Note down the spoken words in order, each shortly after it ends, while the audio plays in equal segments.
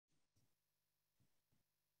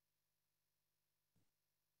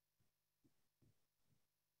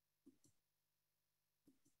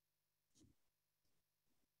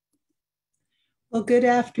Well, good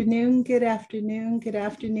afternoon, good afternoon, good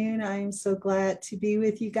afternoon. I am so glad to be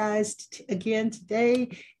with you guys again today.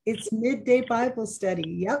 It's Midday Bible Study.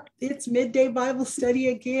 Yep, it's Midday Bible Study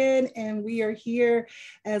again. And we are here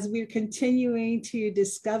as we're continuing to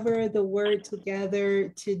discover the Word together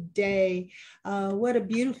today. What a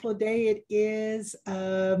beautiful day it is.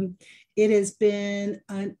 It has been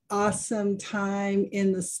an awesome time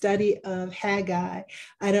in the study of Haggai.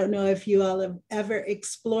 I don't know if you all have ever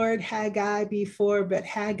explored Haggai before, but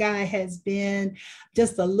Haggai has been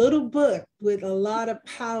just a little book with a lot of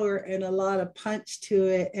power and a lot of punch to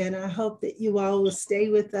it. And I hope that you all will stay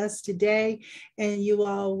with us today and you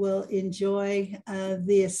all will enjoy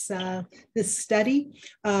this study.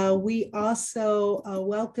 We also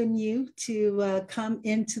welcome you to come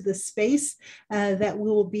into the space that we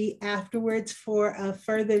will be afterwards for a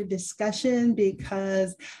further discussion,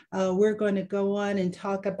 because we're going to go on and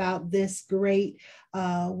talk about this great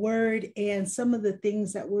word and some of the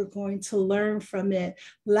things that we're going to learn from it.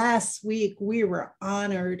 Last week, we were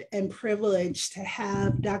honored and privileged to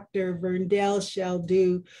have Dr. Verndale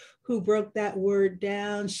Sheldu, who broke that word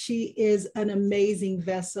down. She is an amazing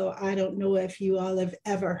vessel. I don't know if you all have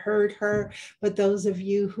ever heard her, but those of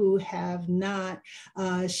you who have not,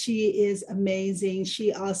 she is amazing.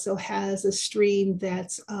 She also has a stream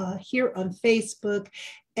that's here on Facebook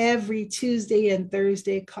every Tuesday and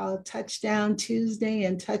Thursday called Touchdown Tuesday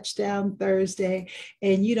and Touchdown Thursday.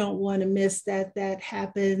 And you don't want to miss that. That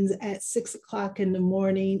happens at 6 o'clock in the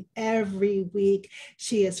morning every week.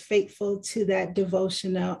 She is faithful to that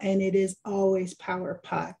devotional, and it is always power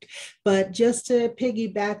packed. But just to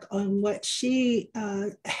piggyback on what she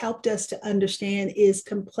helped us to understand is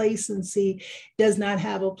complacency does not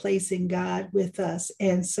have a place in God with us.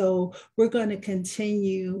 And so we're going to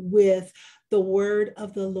continue with the word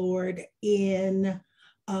of the Lord in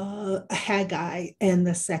Haggai and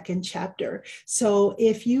the second chapter. So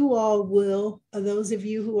if you all will, those of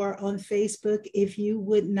you who are on Facebook, if you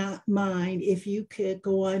would not mind, if you could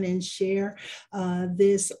go on and share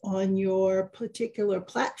this on your particular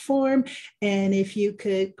platform, and if you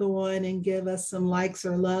could go on and give us some likes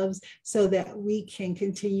or loves so that we can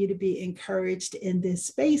continue to be encouraged in this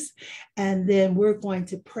space. And then we're going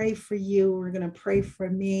to pray for you. We're going to pray for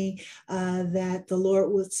me that the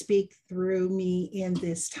Lord would speak through me in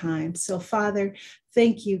this time. So, Father,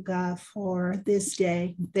 thank you, God, for this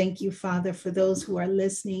day. Thank you, Father, for those who are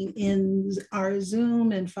listening in our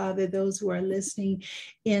Zoom, and Father, those who are listening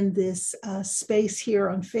in this space here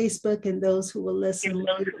on Facebook, and those who will listen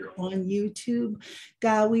later on YouTube.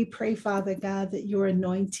 God, we pray, Father God, that your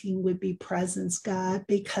anointing would be present, God,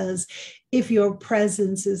 because if your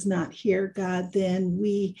presence is not here, God, then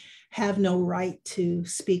we have no right to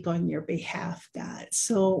speak on your behalf, God.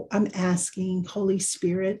 So I'm asking, Holy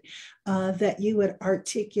Spirit, that you would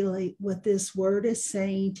articulate what this word is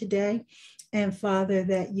saying today. And Father,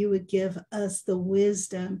 that you would give us the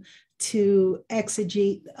wisdom to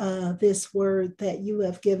exegete this word that you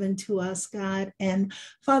have given to us, God. And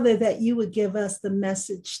Father, that you would give us the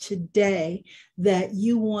message today that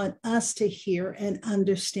you want us to hear and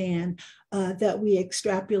understand, that we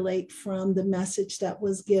extrapolate from the message that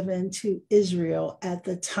was given to Israel at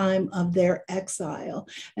the time of their exile.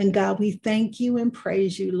 And God, we thank you and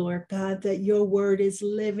praise you, Lord God, that your word is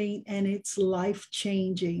living and it's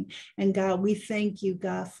life-changing. And God, we thank you,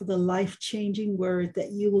 God, for the life-changing word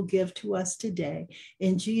that you will give to us today.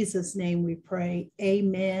 In Jesus' name we pray.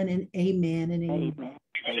 Amen and amen and amen.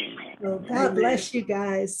 Amen. So God bless you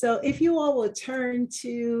guys. So if you all will turn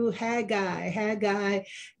to Haggai,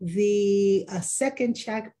 the second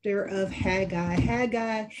chapter of Haggai.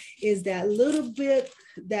 Haggai is that little bit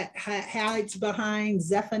that hides behind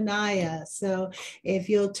Zephaniah. So if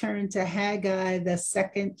you'll turn to Haggai, the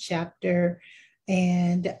second chapter,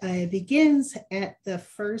 and it begins at the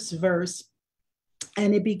first verse,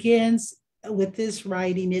 and it begins with this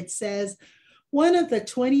writing. It says, one of the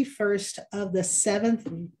 21st of the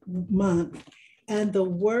 7th month, and the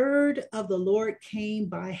word of the Lord came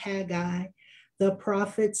by Haggai, the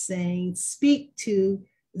prophet, saying, speak to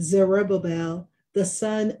Zerubbabel, the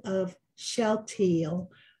son of Shealtiel,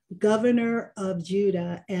 governor of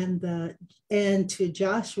Judah, and to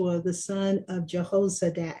Joshua, the son of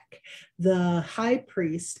Jehozadak, the high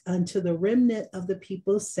priest, unto the remnant of the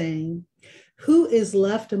people, saying, who is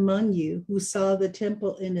left among you who saw the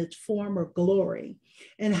temple in its former glory?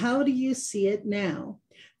 And how do you see it now?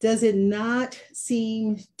 Does it not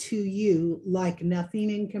seem to you like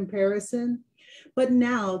nothing in comparison? But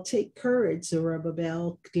now take courage,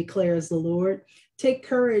 Zerubbabel, declares the Lord. Take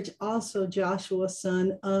courage also, Joshua,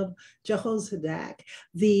 son of Jehozadak,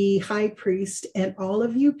 the high priest, and all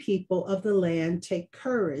of you people of the land, take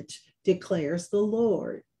courage. declares the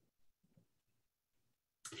Lord.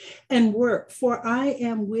 And work, for I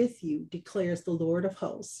am with you, declares the Lord of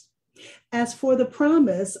hosts. As for the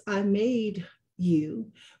promise I made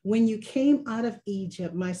you when you came out of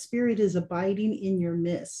Egypt, my spirit is abiding in your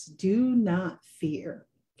midst. Do not fear.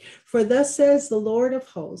 For thus says the Lord of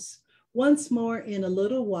hosts, once more in a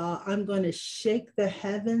little while, I'm going to shake the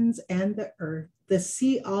heavens and the earth, the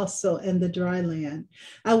sea also and the dry land.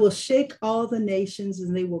 I will shake all the nations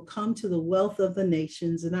and they will come to the wealth of the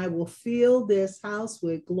nations, and I will fill this house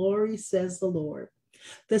with glory, says the Lord.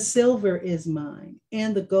 The silver is mine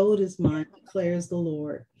and the gold is mine, declares the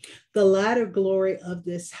Lord. The latter glory of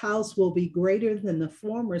this house will be greater than the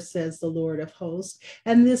former, says the Lord of hosts.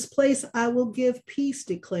 And this place I will give peace,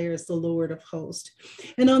 declares the Lord of hosts.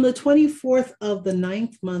 And on the 24th of the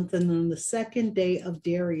 9th month, and on the 2nd day of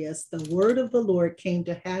Darius, the word of the Lord came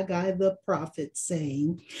to Haggai the prophet,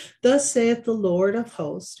 saying, thus saith the Lord of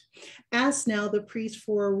hosts, ask now the priest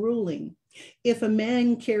for a ruling. If a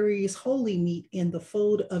man carries holy meat in the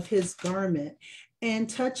fold of his garment and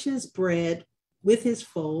touches bread with his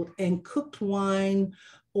fold and cooked wine,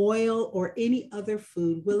 oil, or any other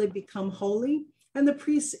food, will it become holy? And the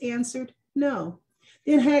priest answered, no.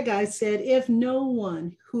 Then Haggai said, if no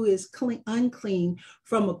one who is unclean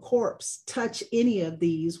from a corpse touch any of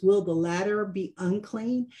these, will the latter be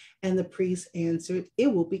unclean? And the priest answered, it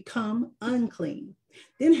will become unclean.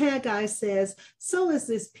 Then Haggai says, so is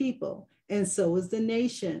this people, and so is the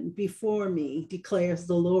nation before me, declares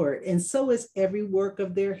the Lord, and so is every work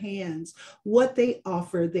of their hands. What they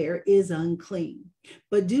offer there is unclean.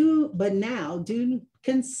 But now do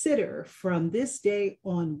consider from this day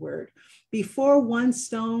onward, before one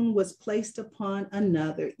stone was placed upon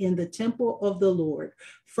another in the temple of the Lord,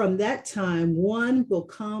 from that time one will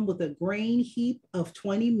come with a grain heap of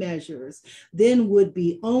 20 measures, then would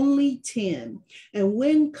be only 10. And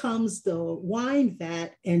when comes the wine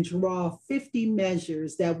vat and draw 50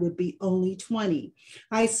 measures, that would be only 20.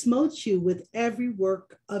 I smote you with every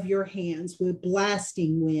work of your hands, with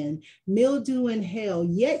blasting wind, mildew, and hail,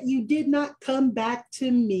 yet you did not come back to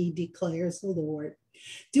me, declares the Lord.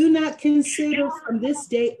 Do not consider from this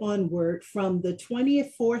day onward, from the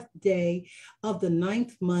 24th day of the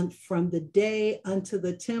 9th month, from the day unto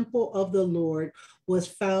the temple of the Lord was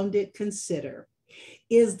founded, consider.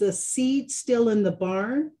 Is the seed still in the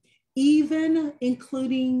barn, even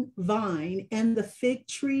including vine and the fig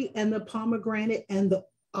tree and the pomegranate and the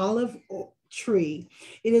olive tree?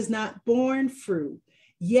 It is not borne fruit.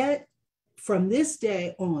 Yet from this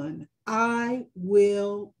day on, I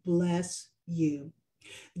will bless you.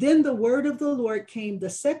 Then the word of the Lord came the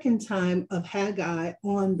second time of Haggai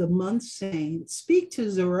on the month, saying, speak to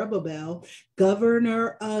Zerubbabel,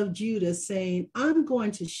 governor of Judah, saying, I'm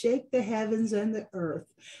going to shake the heavens and the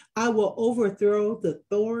earth. I will overthrow the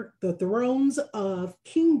thrones of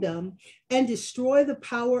kingdom and destroy the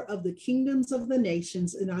power of the kingdoms of the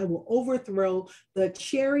nations, and I will overthrow the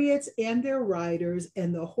chariots and their riders,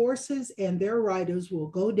 and the horses and their riders will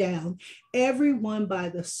go down, every one by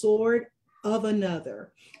the sword of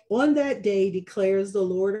another. On that day, declares the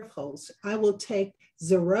Lord of hosts, I will take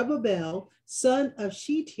Zerubbabel, son of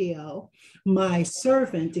Shealtiel, my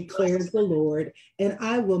servant, declares the Lord, and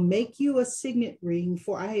I will make you a signet ring,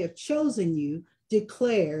 for I have chosen you,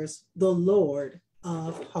 declares the Lord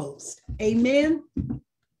of hosts. Amen.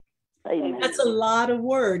 Amen. That's a lot of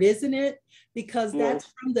word, isn't it? Because that's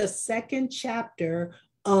from the 2nd chapter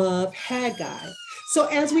of Haggai. So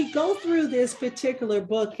as we go through this particular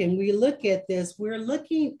book and we look at this, we're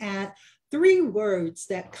looking at 3 words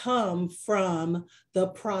that come from the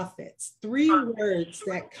prophets, 3 words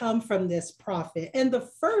that come from this prophet. And the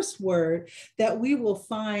first word that we will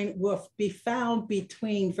find will be found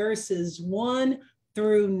between verses 1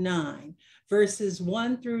 through 9. Verses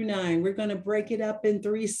 1 through 9. We're going to break it up in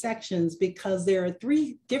 3 sections because there are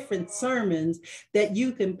 3 different sermons that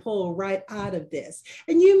you can pull right out of this.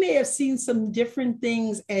 And you may have seen some different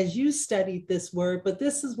things as you studied this word, but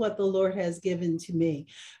this is what the Lord has given to me.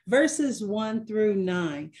 Verses 1 through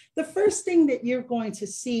 9. The first thing that you're going to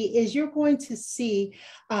see is you're going to see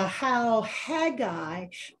how Haggai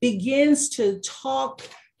begins to talk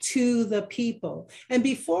to the people. And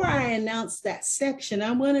before I announce that section, I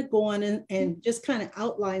want to go on and just kind of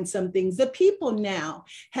outline some things. The people now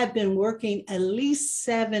have been working at least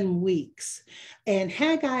 7 weeks. And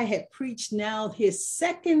Haggai had preached now his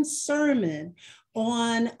 2nd sermon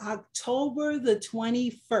on October the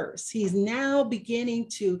 21st. He's now beginning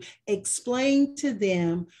to explain to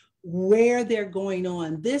them where they're going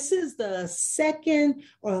on. This is the 2nd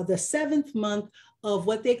or the 7th month of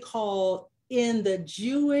what they call in the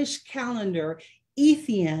Jewish calendar,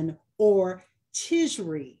 Ethian or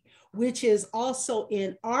Tishri, which is also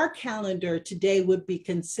in our calendar today, would be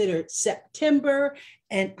considered September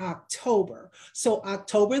and October. So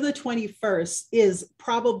October the 21st is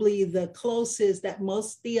probably the closest that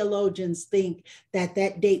most theologians think that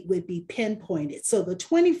that date would be pinpointed. So the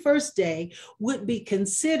 21st day would be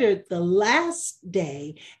considered the last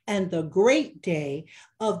day and the great day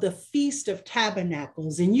of the Feast of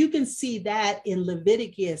Tabernacles. And you can see that in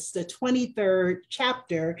Leviticus, the 23rd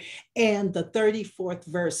chapter and the 34th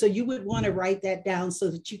verse. So you would want to write that down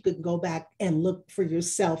so that you could go back and look for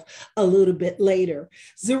yourself a little bit later.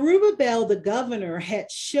 Zerubbabel, the governor, had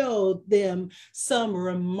showed them some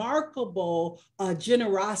remarkable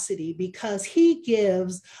generosity, because he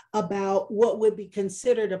gives about what would be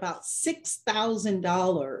considered about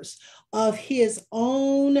 $6,000 of his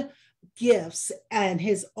own gifts and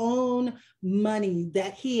his own money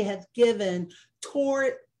that he has given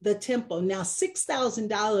toward the temple. Now,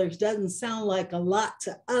 $6,000 doesn't sound like a lot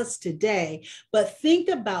to us today, but think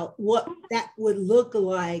about what that would look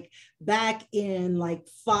like back in like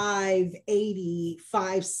 580,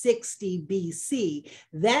 560 BC.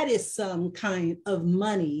 That is some kind of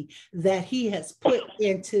money that he has put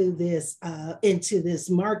into this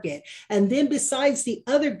market. And then besides the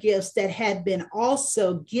other gifts that had been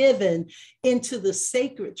also given into the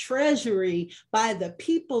sacred treasury by the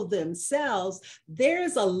people themselves,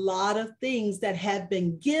 there's a lot of things that have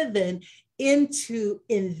been given into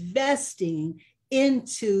investing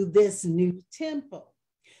into this new temple.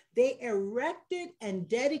 They erected and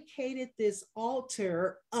dedicated this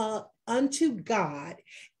altar unto God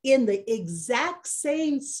in the exact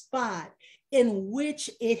same spot in which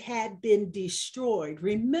it had been destroyed.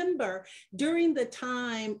 Remember, during the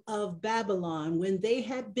time of Babylon, when they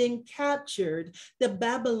had been captured, the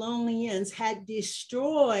Babylonians had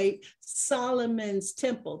destroyed Solomon's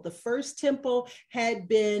temple. The first temple had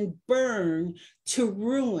been burned to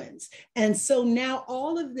ruins. And so now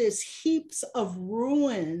all of this heaps of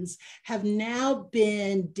ruins have now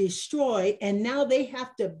been destroyed, and now they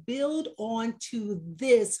have to build onto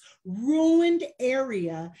this ruined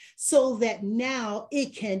area so that now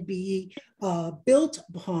it can be built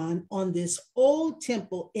upon on this old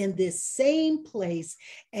temple in this same place.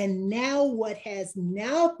 And now what has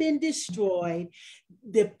now been destroyed,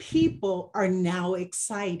 the people are now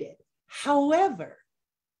excited. However,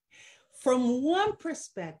 from one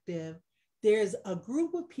perspective, there's a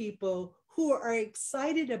group of people who are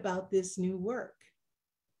excited about this new work.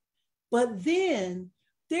 But then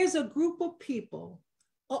there's a group of people,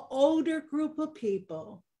 an older group of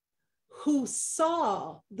people, who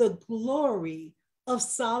saw the glory of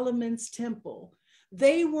Solomon's temple.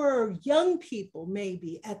 They were young people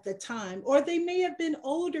maybe at the time, or they may have been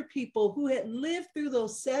older people who had lived through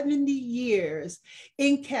those 70 years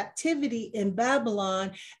in captivity in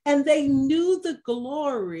Babylon, and they knew the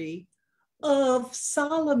glory of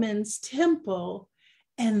Solomon's temple,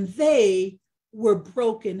 and they were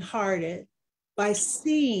brokenhearted by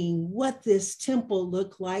seeing what this temple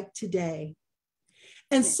looked like today.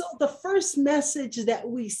 And so the first message that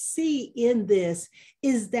we see in this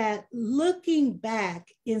is that looking back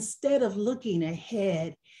instead of looking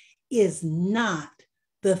ahead is not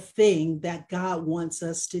the thing that God wants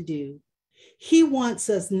us to do. He wants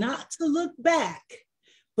us not to look back,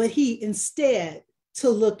 but he instead to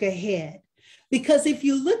look ahead. Because if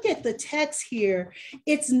you look at the text here,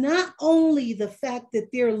 it's not only the fact that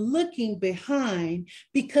they're looking behind,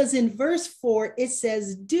 because in verse 4, it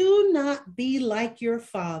says, "Do not be like your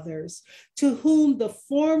fathers, to whom the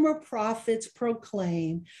former prophets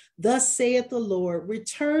proclaim, thus saith the Lord,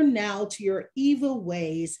 return now to your evil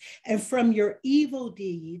ways and from your evil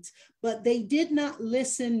deeds. But they did not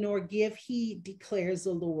listen nor give heed, declares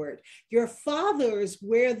the Lord. Your fathers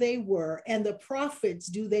where they were, and the prophets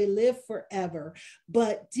do they live forever.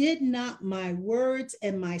 But did not my words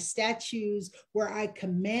and my statutes, where I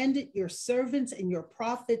commanded your servants and your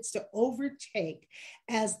prophets to overtake,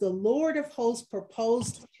 as the Lord of hosts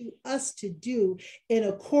proposed to us to do, in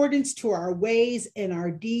accordance to our ways and our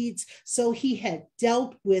deeds, so he had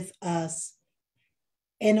dealt with us.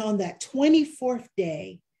 And on that 24th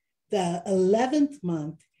day, the 11th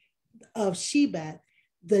month of Shebat,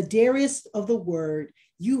 the Darius of the word,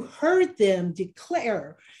 you heard them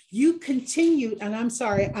declare, you continued," and I'm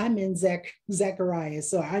sorry, I'm in Zechariah,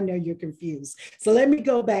 so I know you're confused. So let me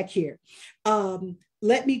go back here.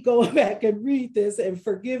 Let me go back and read this, and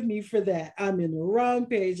forgive me for that. I'm in the wrong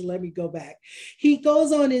page. Let me go back. He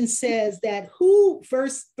goes on and says that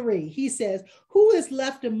verse 3, he says, "Who is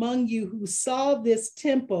left among you who saw this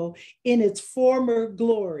temple in its former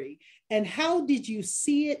glory? And how did you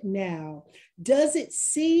see it now? Does it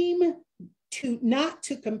seem not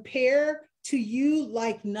to compare to you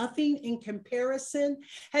like nothing in comparison?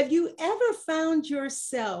 Have you ever found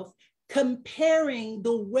yourself comparing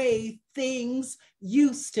the way things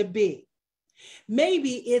used to be?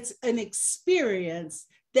 Maybe it's an experience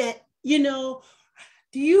that,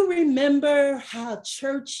 do you remember how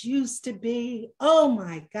church used to be? Oh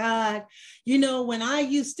my God. When I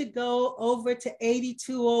used to go over to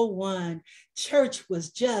 8201, church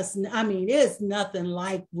was just, it's nothing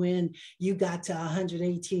like when you got to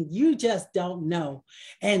 118. You just don't know.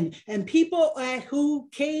 And people who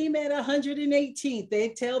came at 118th, they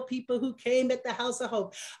tell people who came at the House of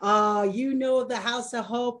Hope, the House of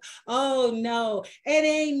Hope. Oh no, it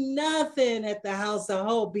ain't nothing at the House of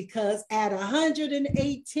Hope, because at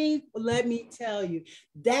 118th, let me tell you,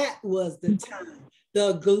 that was the time.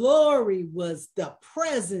 The glory was the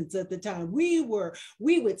presence at the time. We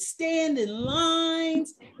would stand in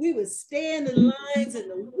lines. We would stand in lines in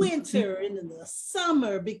the winter and in the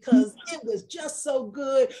summer because it was just so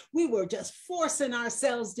good. We were just forcing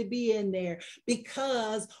ourselves to be in there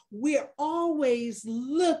because we're always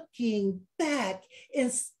looking back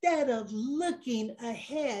instead of looking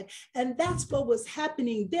ahead. And that's what was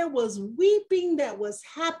happening. There was weeping that was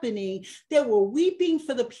happening. They were weeping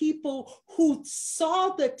for the people who saw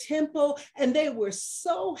the temple and they were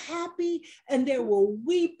so happy, and they were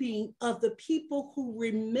weeping of the people who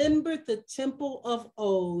remembered the temple of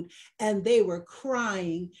old, and they were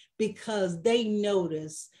crying because they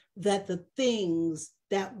noticed that the things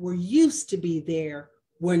that were used to be there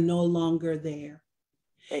were no longer there.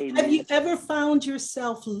 Amen. Have you ever found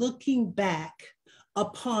yourself looking back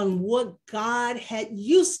upon what God had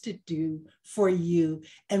used to do for you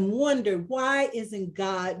and wondered, why isn't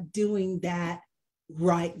God doing that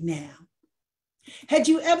right now? Had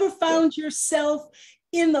you ever found yourself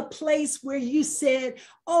in the place where you said,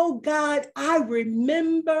 oh God, I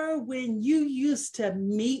remember when you used to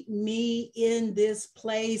meet me in this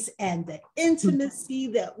place and the intimacy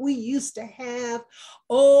that we used to have.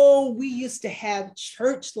 Oh, we used to have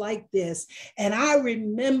church like this. And I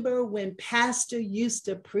remember when pastor used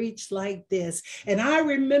to preach like this. And I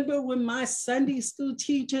remember when my Sunday school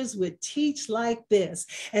teachers would teach like this.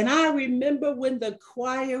 And I remember when the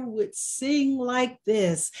choir would sing like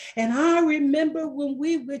this. And I remember when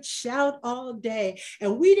we would shout all day,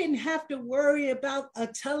 and we didn't have to worry about a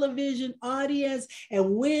television audience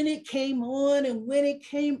and when it came on and when it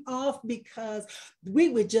came off, because we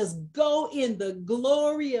would just go in the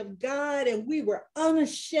glory of God and we were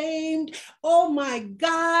unashamed. Oh my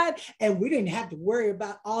God. And we didn't have to worry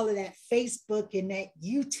about all of that Facebook and that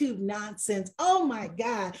YouTube nonsense. Oh my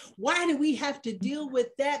God. Why do we have to deal with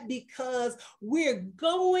that? Because we're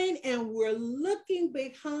going and we're looking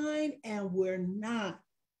behind and we're not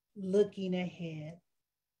looking ahead.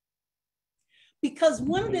 Because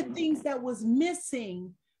one of the things that was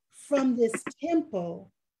missing from this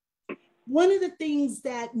temple, one of the things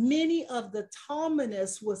that many of the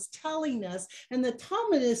Talmudists was telling us, and the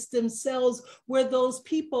Talmudists themselves were those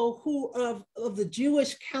people who of the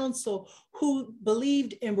Jewish council who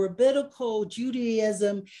believed in rabbinical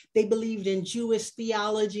Judaism, they believed in Jewish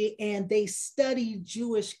theology, and they studied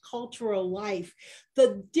Jewish cultural life.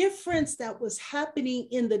 The difference that was happening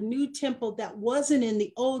in the new temple that wasn't in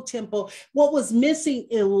the old temple, what was missing,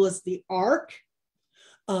 it was the ark,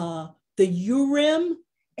 the Urim,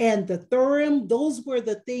 and the Thurim. Those were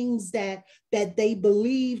the things that they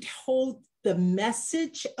believed hold the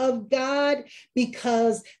message of God,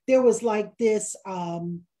 because there was like this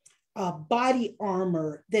body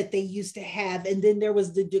armor that they used to have. And then there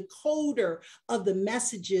was the decoder of the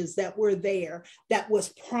messages that were there that was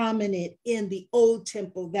prominent in the old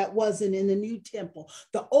temple that wasn't in the new temple.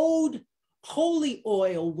 The old holy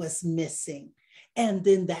oil was missing. And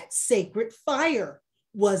then that sacred fire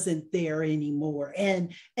wasn't there anymore. And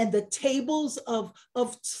the tables of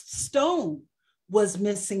stone was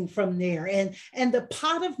missing from there. And the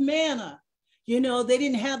pot of manna, they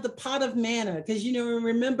didn't have the pot of manna because,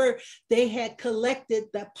 remember, they had collected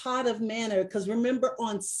the pot of manna, because remember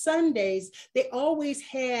on Sundays, they always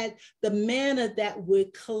had the manna that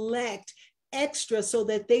would collect extra so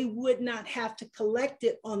that they would not have to collect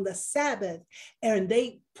it on the Sabbath. And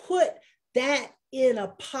they put that in a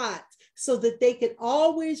pot so that they could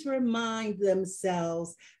always remind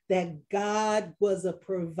themselves that God was a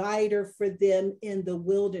provider for them in the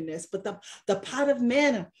wilderness. But the pot of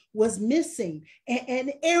manna was missing,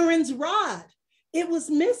 and Aaron's rod, it was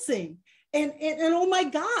missing. And oh my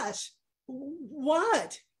gosh,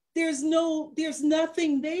 what? There's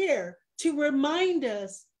nothing there to remind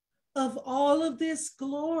us of all of this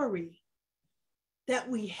glory that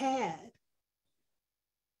we had.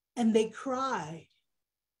 And they cried.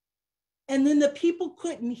 And then the people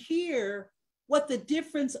couldn't hear what the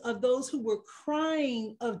difference of those who were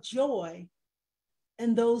crying of joy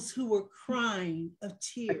and those who were crying of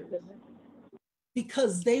tears,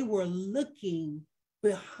 because they were looking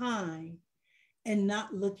behind and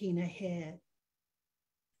not looking ahead.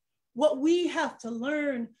 What we have to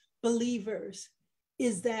learn, believers,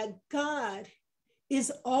 is that God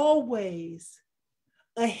is always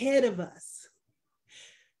ahead of us.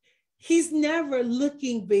 He's never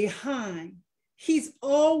looking behind. He's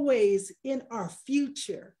always in our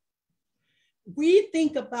future. We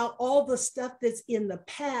think about all the stuff that's in the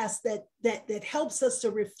past that helps us to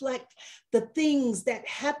reflect the things that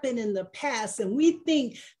happened in the past. And we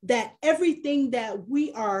think that everything that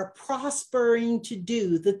we are prospering to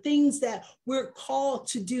do, the things that we're called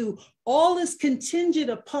to do, all is contingent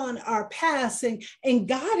upon our past. And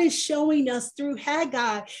God is showing us through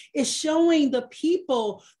Haggai, is showing the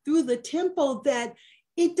people through the temple that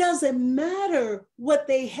it doesn't matter what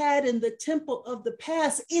they had in the temple of the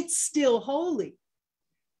past, it's still holy.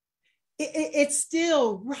 It's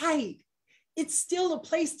still right. It's still a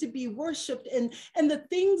place to be worshiped. And the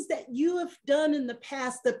things that you have done in the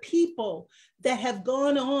past, the people that have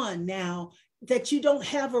gone on now that you don't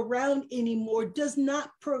have around anymore, does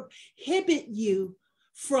not prohibit you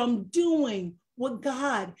from doing what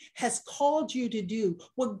God has called you to do,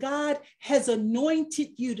 what God has anointed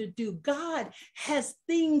you to do. God has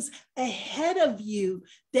things ahead of you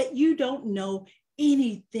that you don't know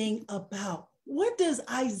anything about. What does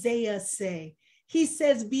Isaiah say? He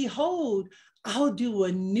says, behold, I'll do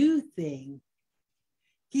a new thing.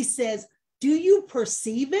 He says, do you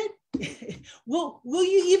perceive it? Will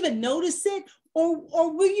you even notice it?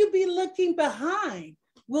 Or will you be looking behind?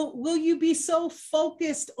 Will you be so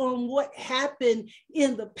focused on what happened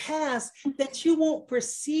in the past that you won't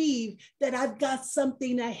perceive that I've got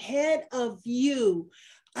something ahead of you?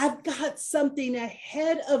 I've got something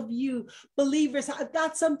ahead of you, believers. I've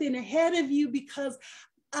got something ahead of you because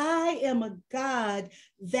I am a God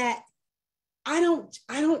that I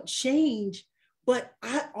don't change. But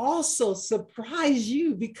I also surprise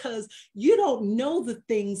you because you don't know the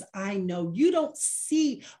things I know. You don't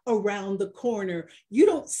see around the corner. You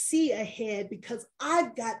don't see ahead because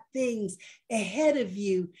I've got things ahead of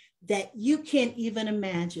you that you can't even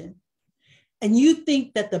imagine. And you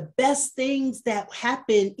think that the best things that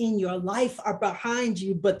happen in your life are behind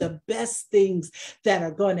you, but the best things that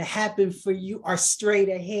are going to happen for you are straight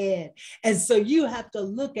ahead. And so you have to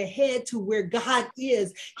look ahead to where God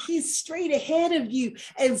is. He's straight ahead of you.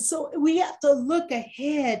 And so we have to look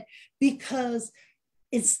ahead because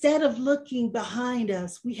instead of looking behind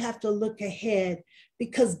us, we have to look ahead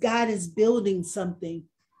because God is building something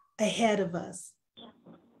ahead of us.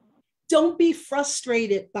 Don't be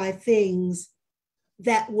frustrated by things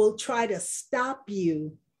that will try to stop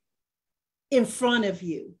you in front of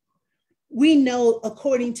you. We know,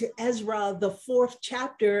 according to Ezra, the 4th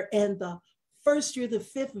chapter and the 1st through the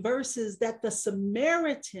 5th verses, that the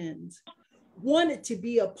Samaritans wanted to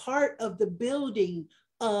be a part of the building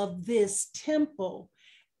of this temple.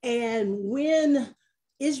 And when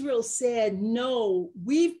Israel said, no,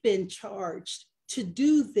 we've been charged to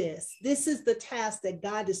do this. This is the task that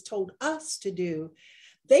God has told us to do.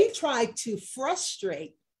 They tried to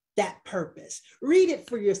frustrate that purpose. Read it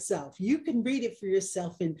for yourself. You can read it for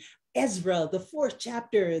yourself in Ezra, the 4th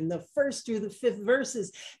chapter and the 1st through the 5th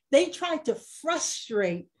verses. They tried to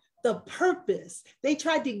frustrate the purpose. They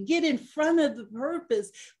tried to get in front of the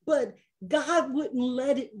purpose, but God wouldn't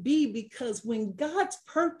let it be, because when God's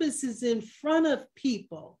purpose is in front of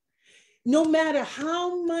people, no matter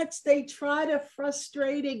how much they try to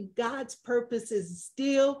frustrate it, God's purpose is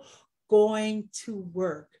still going to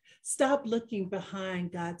work. Stop looking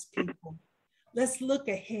behind, God's people. Let's look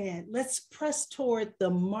ahead. Let's press toward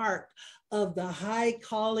the mark of the high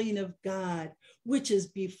calling of God, which is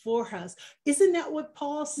before us. Isn't that what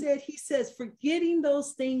Paul said? He says, forgetting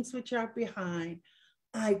those things which are behind,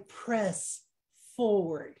 I press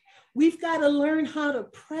forward. We've got to learn how to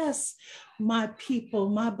press, my people,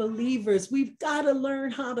 my believers. We've got to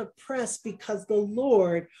learn how to press because the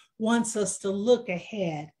Lord wants us to look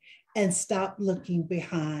ahead and stop looking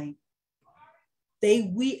behind.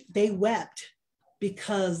 They wept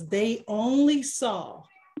because they only saw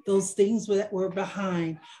those things that were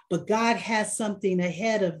behind, but God has something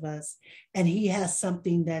ahead of us, and he has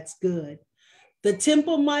something that's good. The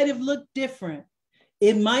temple might have looked different.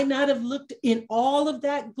 It might not have looked in all of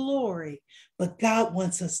that glory, but God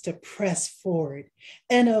wants us to press forward.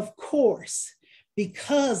 And of course,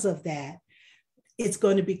 because of that, it's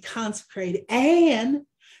going to be consecrated. And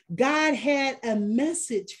God had a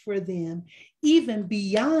message for them even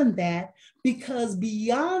beyond that, because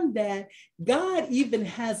beyond that, God even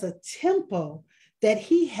has a temple that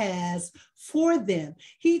he has for them.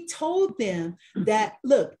 He told them that,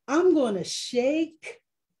 look, I'm going to shake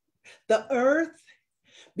the earth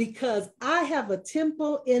because I have a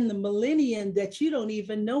temple in the millennium that you don't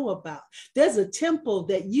even know about. There's a temple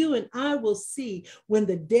that you and I will see when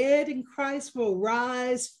the dead in Christ will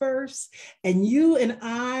rise first, and you and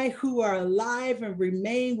I who are alive and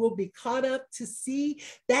remain will be caught up to see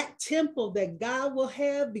that temple that God will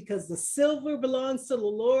have, because the silver belongs to the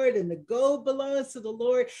Lord and the gold belongs to the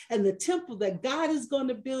Lord, and the temple that God is going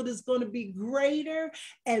to build is going to be greater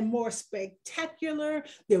and more spectacular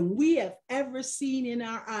than we have ever seen in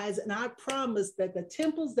our eyes. And I promise that the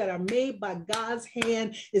temples that are made by God's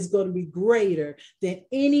hand is going to be greater than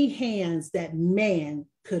any hands that man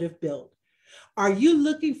could have built. Are you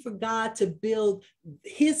looking for God to build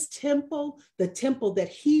his temple, the temple that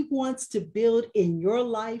he wants to build in your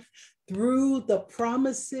life through the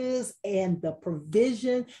promises and the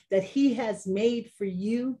provision that he has made for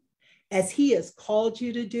you as he has called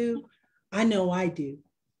you to do? I know I do.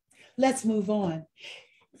 Let's move on.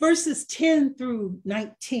 Verses 10 through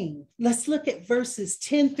 19. Let's look at verses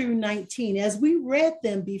 10 through 19. As we read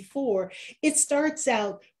them before, it starts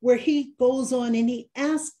out where he goes on and he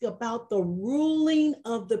asks about the ruling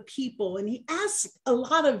of the people. And he asks a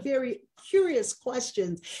lot of very curious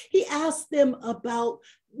questions. He asks them about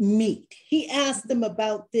meat. He asked them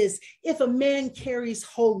about this. If a man carries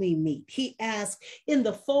holy meat, he asked in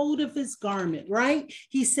the fold of his garment, right?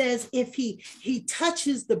 He says, if he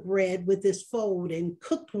touches the bread with his fold and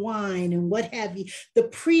cooked wine and what have you, the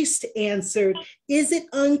priest answered, is it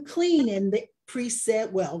unclean? And the priest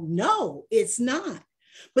said, well, no, it's not.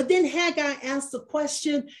 But then Haggai asked the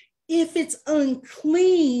question, if it's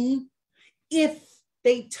unclean, if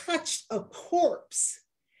they touched a corpse,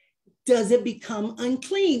 does it become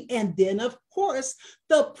unclean? And then, of course,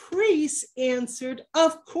 the priest answered,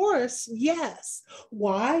 of course, yes.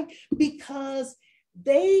 Why? Because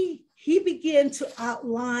he began to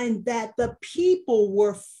outline that the people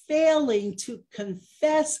were failing to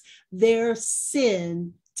confess their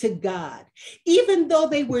sin to God. Even though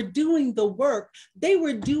they were doing the work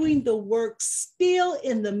still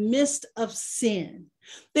in the midst of sin.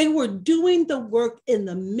 They were doing the work in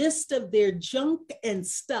the midst of their junk and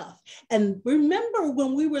stuff. And remember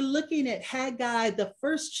when we were looking at Haggai, the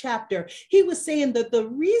first chapter, he was saying that the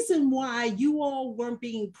reason why you all weren't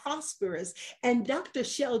being prosperous, and Dr.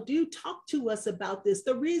 Shell do talk to us about this,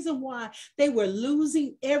 the reason why they were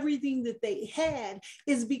losing everything that they had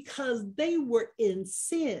is because they were in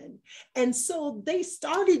sin. And so they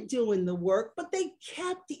started doing the work, but they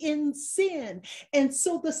kept in sin. And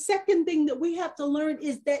so the second thing that we have to learn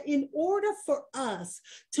is that in order for us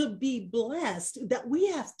to be blessed, that we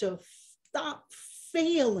have to stop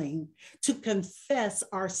failing to confess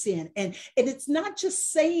our sin. And it's not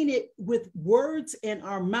just saying it with words in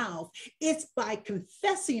our mouth, it's by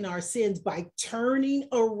confessing our sins, by turning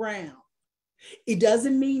around. It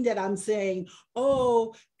doesn't mean that I'm saying,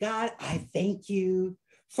 oh, God, I thank you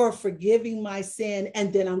for forgiving my sin,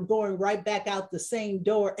 and then I'm going right back out the same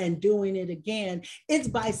door and doing it again. It's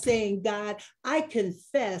by saying, God, I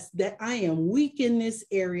confess that I am weak in this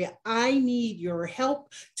area. I need your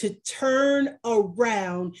help to turn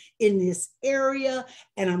around in this area,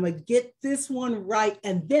 and I'm going to get this one right,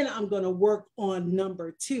 and then I'm going to work on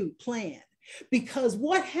number 2, plan. Because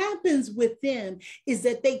what happens with them is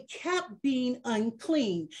that they kept being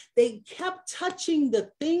unclean. They kept touching the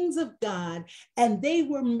things of God, and they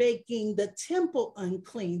were making the temple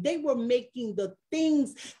unclean. They were making the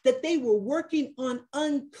things that they were working on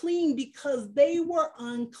unclean because they were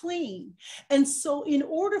unclean. And so in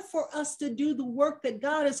order for us to do the work that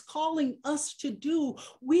God is calling us to do,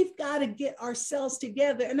 we've got to get ourselves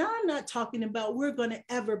together. And I'm not talking about we're going to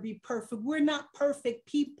ever be perfect. We're not perfect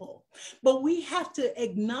people. But we have to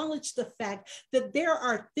acknowledge the fact that there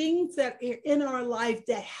are things that are in our life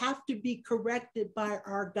that have to be corrected by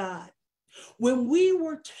our God. When we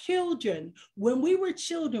were children,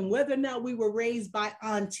 whether or not we were raised by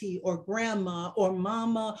auntie or grandma or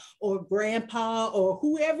mama or grandpa or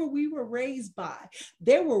whoever we were raised by,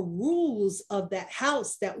 there were rules of that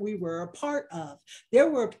house that we were a part of. There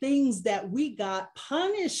were things that we got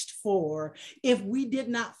punished for if we did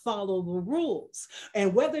not follow the rules.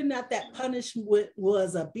 And whether or not that punishment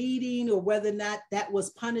was a beating or whether or not that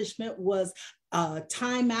was punishment was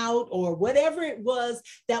timeout or whatever it was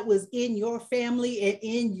that was in your family and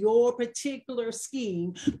in your particular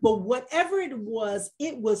scheme. But whatever it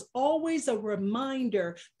was always a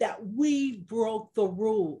reminder that we broke the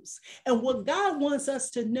rules. And what God wants us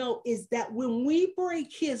to know is that when we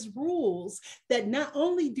break his rules, that not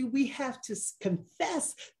only do we have to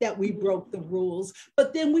confess that we broke the rules,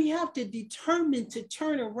 but then we have to determine to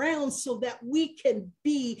turn around so that we can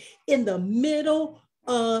be in the middle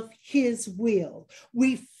of his will.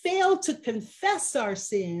 We fail to confess our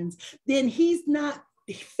sins, then he's not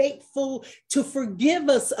faithful to forgive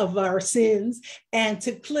us of our sins and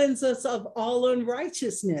to cleanse us of all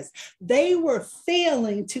unrighteousness. They were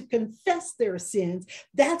failing to confess their sins.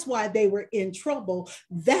 That's why they were in trouble.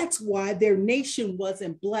 That's why their nation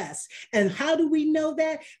wasn't blessed. And how do we know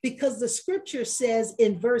that? Because the scripture says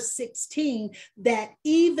in verse 16 that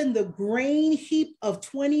even the grain heap of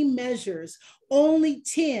 20 measures, only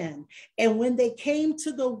 10. And when they came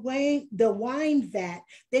to the wine vat,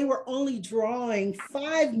 they were only drawing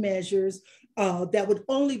 5 measures that would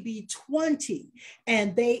only be 20.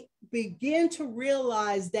 And they began to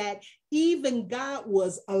realize that even God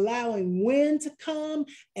was allowing wind to come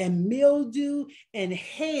and mildew and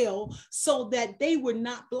hail so that they were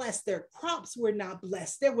not blessed. Their crops were not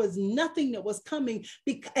blessed. There was nothing that was coming.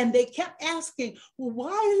 And they kept asking, well,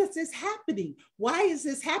 why is this happening? Why is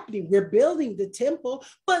this happening? We're building the temple,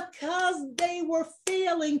 because they were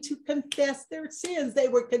failing to confess their sins. They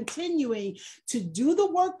were continuing to do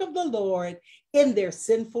the work of the Lord in their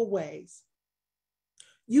sinful ways.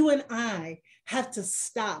 You and I have to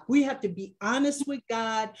stop. We have to be honest with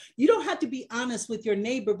God. You don't have to be honest with your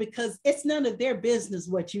neighbor because it's none of their business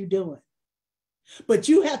what you're doing. But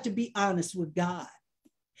you have to be honest with God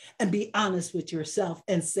and be honest with yourself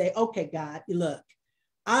and say, okay, God, look,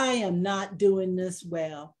 I am not doing this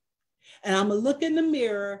well. And I'm going to look in the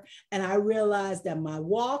mirror and I realize that my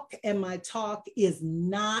walk and my talk is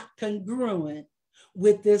not congruent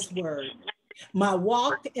with this word. My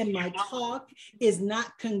walk and my talk is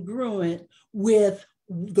not congruent with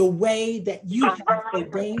the way that you have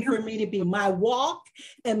ordained for me to be. My walk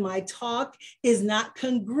and my talk is not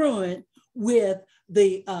congruent with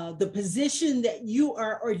the position that you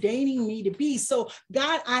are ordaining me to be. So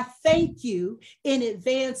God, I thank you in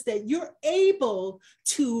advance that you're able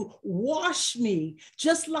to wash me.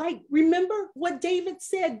 Just like, remember what David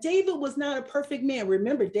said? David was not a perfect man.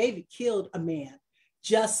 Remember, David killed a man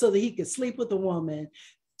just so that he could sleep with a woman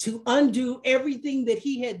to undo everything that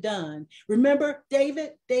he had done. Remember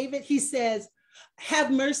David, he says, have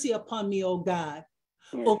mercy upon me, O God,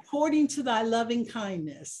 yes, according to thy loving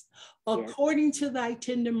kindness, according to thy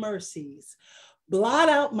tender mercies. Blot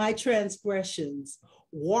out my transgressions.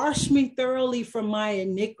 Wash me thoroughly from my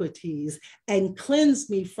iniquities and cleanse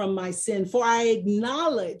me from my sin. For I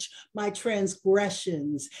acknowledge my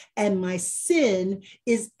transgressions and my sin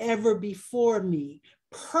is ever before me.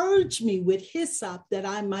 Purge me with hyssop that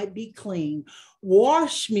I might be clean.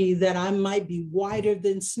 Wash me that I might be whiter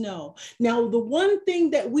than snow. Now, the one thing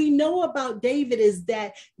that we know about David is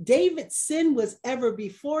that David's sin was ever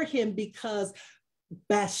before him because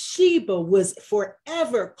Bathsheba was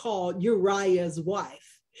forever called Uriah's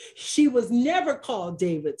wife. She was never called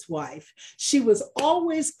David's wife. She was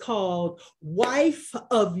always called wife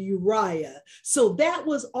of Uriah. So that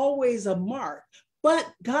was always a mark. But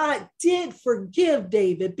God did forgive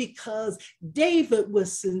David because David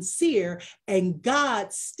was sincere and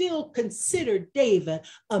God still considered David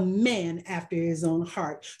a man after his own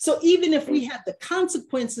heart. So even if we have the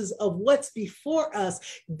consequences of what's before us,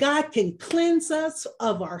 God can cleanse us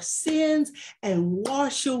of our sins and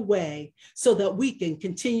wash away so that we can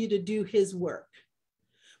continue to do his work.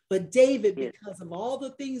 But David, because of all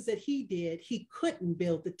the things that he did, he couldn't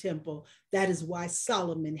build the temple. That is why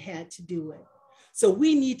Solomon had to do it. So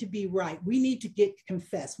we need to be right. We need to get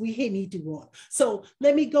confessed. We need to go on. So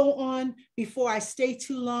let me go on before I stay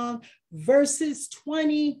too long. Verses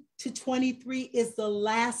 20 to 23 is the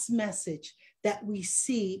last message that we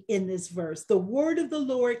see in this verse. The word of the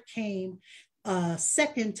Lord came a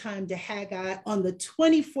second time to Haggai on the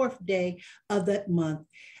 24th day of that month.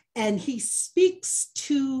 And he speaks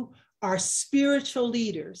to our spiritual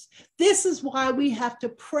leaders. This is why we have to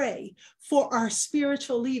pray for our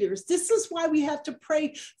spiritual leaders. This is why we have to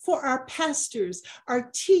pray for our pastors, our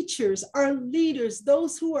teachers, our leaders,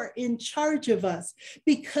 those who are in charge of us,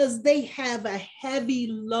 because they have a heavy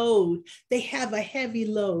load. They have a heavy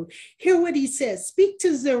load. Hear what he says. Speak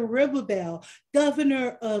to Zerubbabel,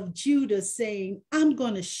 governor of Judah, saying, I'm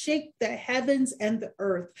going to shake the heavens and the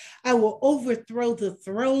earth. I will overthrow the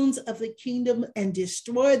thrones of the kingdom and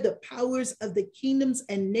destroy the powers of the kingdoms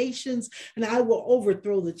and nations, and I will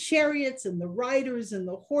overthrow the chariots and the riders and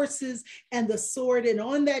the horses and the sword. And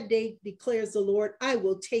on that day, declares the Lord, I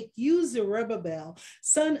will take you, Zerubbabel,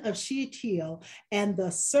 son of Shealtiel, and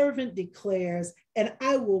the servant declares, and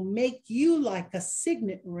I will make you like a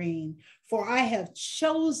signet ring, for I have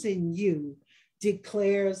chosen you,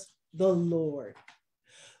 declares the Lord.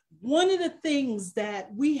 One of the things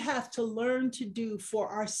that we have to learn to do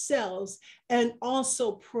for ourselves and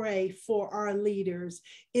also pray for our leaders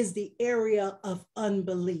is the area of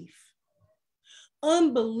unbelief.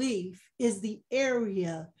 Unbelief is the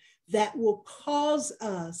area that will cause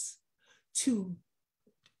us to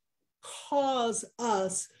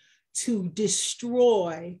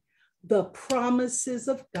destroy the promises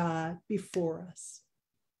of God before us.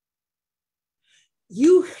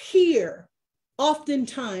 You hear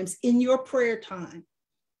oftentimes in your prayer time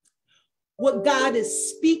what God is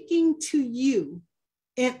speaking to you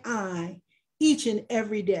and I each and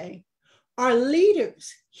every day. Our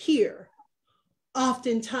leaders hear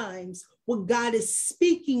oftentimes what God is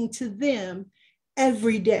speaking to them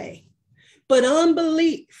every day. But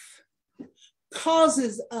unbelief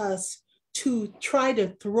causes us to try to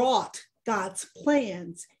thwart God's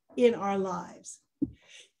plans in our lives.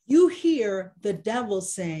 You hear the devil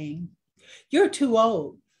saying, you're too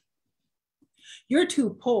old, you're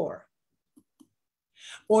too poor.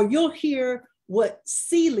 Or you'll hear what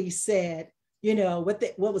Seeley said,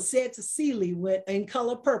 what was said to Seeley in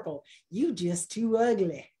Color Purple, you just too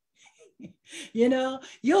ugly.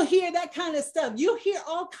 You'll hear that kind of stuff. You'll hear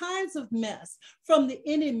all kinds of mess from the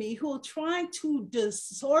enemy who will try to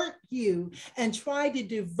distort you and try to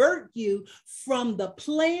divert you from the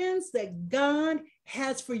plans that God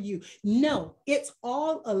has for you. No, it's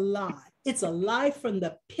all a lie. It's a lie from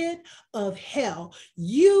the pit of hell.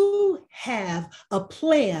 You have a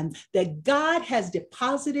plan that God has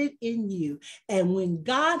deposited in you. And when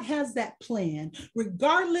God has that plan,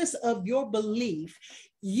 regardless of your belief,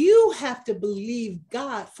 you have to believe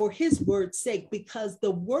God for his word's sake, because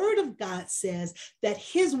the word of God says that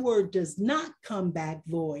his word does not come back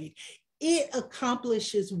void. It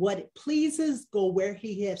accomplishes what it pleases, go where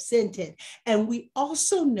he has sent it. And we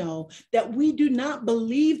also know that we do not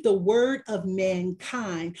believe the word of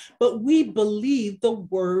mankind, but we believe the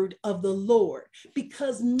word of the Lord,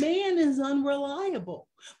 because man is unreliable,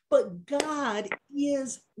 but God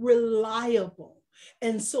is reliable.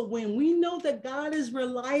 And so when we know that God is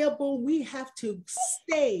reliable, we have to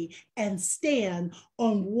stay and stand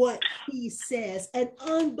on what he says. And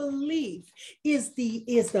unbelief is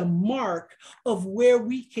the mark of where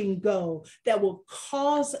we can go that will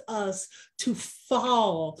cause us to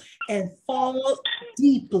fall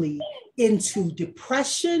deeply into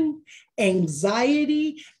depression,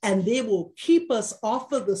 anxiety, and they will keep us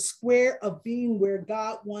off of the square of being where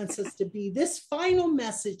God wants us to be. This final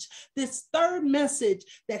message, this third message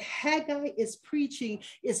that Haggai is preaching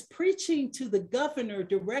to the governor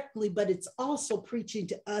directly, but it's also preaching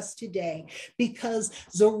to us today, because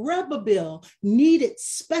Zerubbabel needed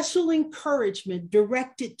special encouragement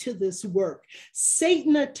directed to this work.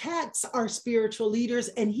 Satan attacks our spiritual leaders,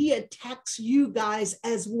 and he attacks you guys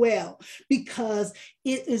as well, because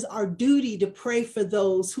it is our duty to pray for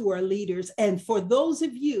those who are leaders. And for those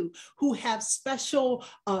of you who have special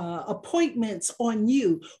appointments on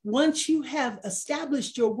you, once you have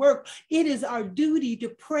established your work, it is our duty to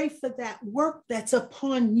pray for that work that's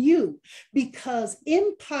upon you, because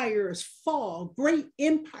empires fall, great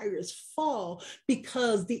empires fall,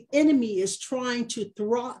 because the enemy is trying to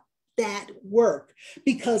thwart that work,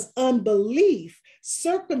 because unbelief,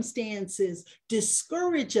 circumstances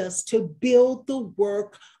discourage us to build the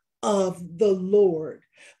work of the Lord.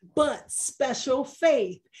 But special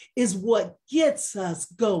faith is what gets us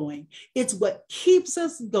going. It's what keeps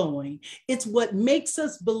us going. It's what makes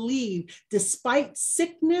us believe despite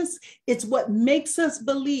sickness. It's what makes us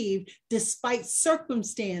believe despite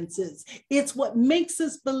circumstances. It's what makes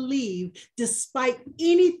us believe despite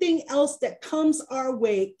anything else that comes our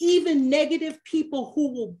way, even negative people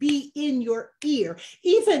who will be in your ear,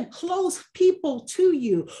 even close people to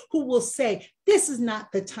you who will say, this is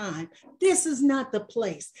not the time. This is not the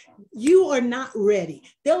place. You are not ready.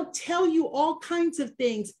 They'll tell you all kinds of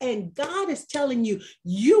things, and God is telling you,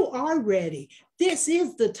 you are ready. This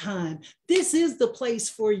is the time. This is the place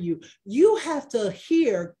for you. You have to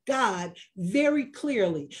hear God very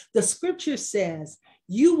clearly. The scripture says,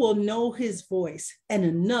 you will know his voice, and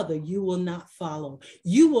another you will not follow.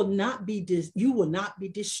 You will not be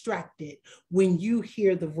distracted when you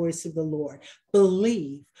hear the voice of the Lord.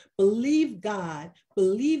 Believe God,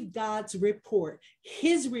 believe God's report.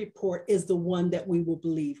 His report is the one that we will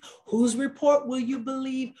believe. Whose report will you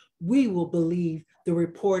believe? we will believe the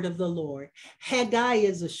report of the Lord. Haggai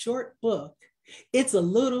is a short book. It's a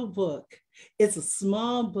little book. It's a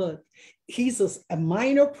small book. He's a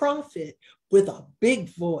minor prophet with a big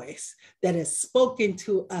voice that has spoken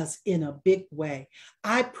to us in a big way.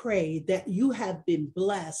 I pray that you have been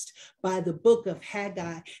blessed by the book of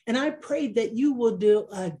Haggai, and I pray that you will do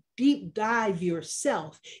a deep dive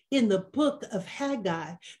yourself in the book of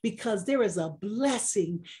Haggai, because there is a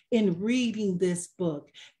blessing in reading this book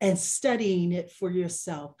and studying it for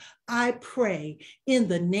yourself. I pray in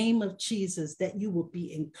the name of Jesus that you will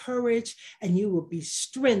be encouraged and you will be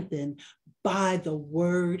strengthened by the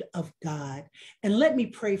word of God. And let me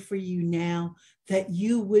pray for you now that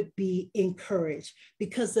you would be encouraged,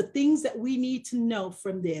 because the things that we need to know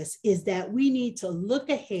from this is that we need to look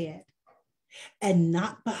ahead and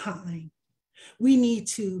not behind. We need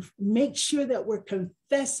to make sure that we're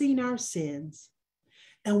confessing our sins,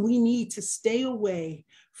 and we need to stay away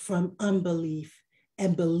from unbelief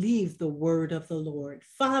and believe the word of the Lord.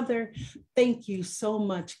 Father, thank you so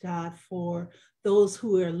much, God, for those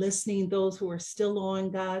who are listening, those who are still on,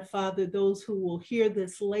 God, Father, those who will hear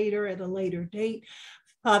this later at a later date.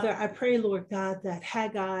 Father, I pray, Lord God, that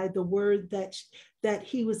Haggai, the word that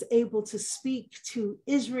he was able to speak to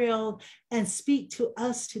Israel and speak to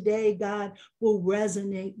us today, God, will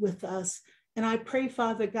resonate with us. And I pray,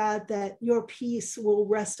 Father God, that your peace will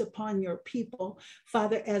rest upon your people,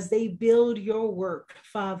 Father, as they build your work,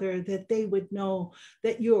 Father, that they would know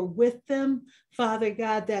that you're with them, Father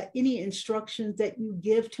God, that any instructions that you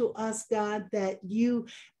give to us, God, that you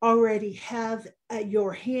already have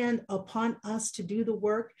your hand upon us to do the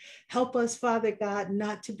work. Help us, Father God,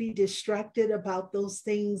 not to be distracted about those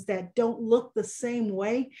things that don't look the same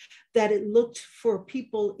way that it looked for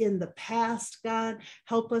people in the past, God.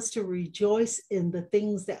 Help us to rejoice in the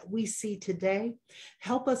things that we see today.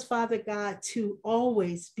 Help us, Father God, to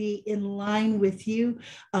always be in line with you.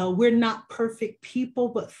 We're not perfect people,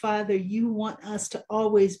 but Father, you want us to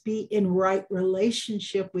always be in right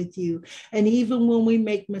relationship with you. And even when we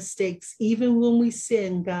make mistakes, even when we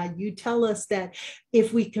sin, God, you tell us that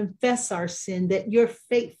if we confess our sin, that you're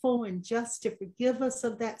faithful and just to forgive us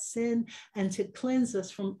of that sin and to cleanse us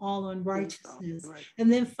from all unrighteousness.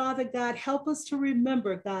 And then, Father God, help us to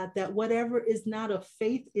remember, God, that whatever is not of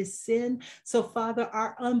faith is sin. So, Father,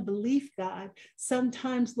 our unbelief, God,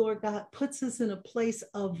 sometimes, Lord God, puts us in a place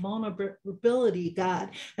of vulnerability,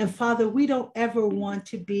 God. And Father, we don't ever want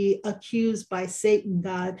to be accused by Satan,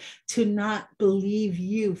 God, to not believe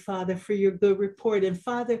you, Father, for your good report. And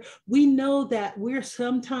Father, we know that we're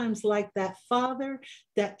sometimes like that father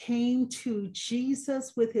that came to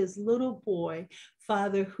Jesus with his little boy,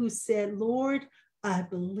 Father, who said, Lord, I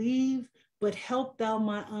believe, but help thou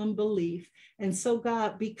my unbelief. And so,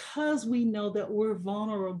 God, because we know that we're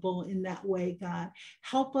vulnerable in that way, God,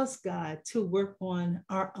 help us, God, to work on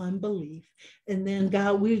our unbelief. And then,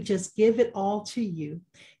 God, we just give it all to you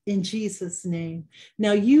in Jesus' name.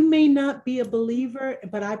 Now, you may not be a believer,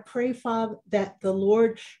 but I pray, Father, that the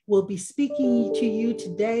Lord will be speaking to you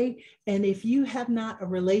today. And if you have not a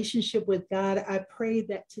relationship with God, I pray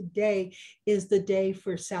that today is the day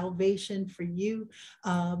for salvation for you.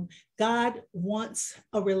 God wants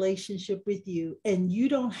a relationship with you, and you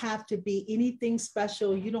don't have to be anything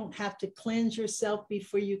special. You don't have to cleanse yourself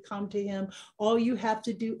before you come to him. All you have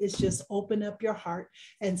to do is just open up your heart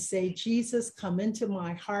and say, Jesus, come into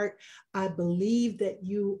my heart. I believe that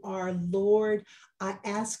you are Lord. I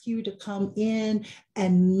ask you to come in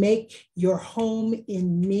and make your home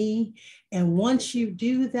in me. And once you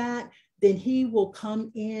do that, then he will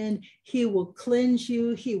come in, he will cleanse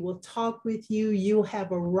you, he will talk with you, you'll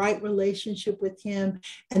have a right relationship with him.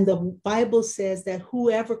 And the Bible says that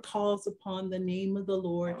whoever calls upon the name of the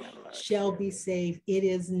Lord shall be saved. It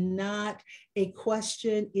is not a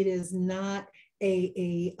question, it is not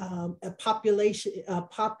a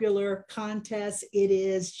popular contest. It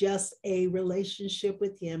is just a relationship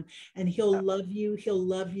with him, and he'll love you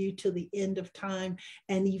to the end of time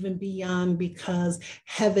and even beyond, because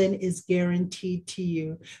heaven is guaranteed to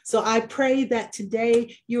you. So I pray that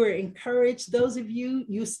today you are encouraged. Those of you,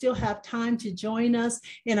 you still have time to join us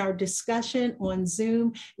in our discussion on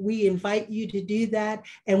Zoom. We invite you to do that,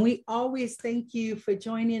 and we always thank you for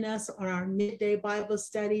joining us on our midday Bible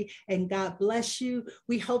study, and God bless you.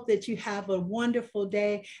 We hope that you have a wonderful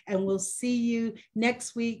day, and we'll see you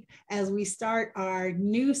next week as we start our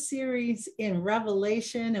new series in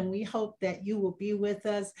Revelation, and we hope that you will be with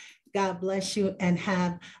us. God bless you and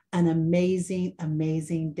have an amazing,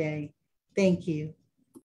 amazing day. Thank you.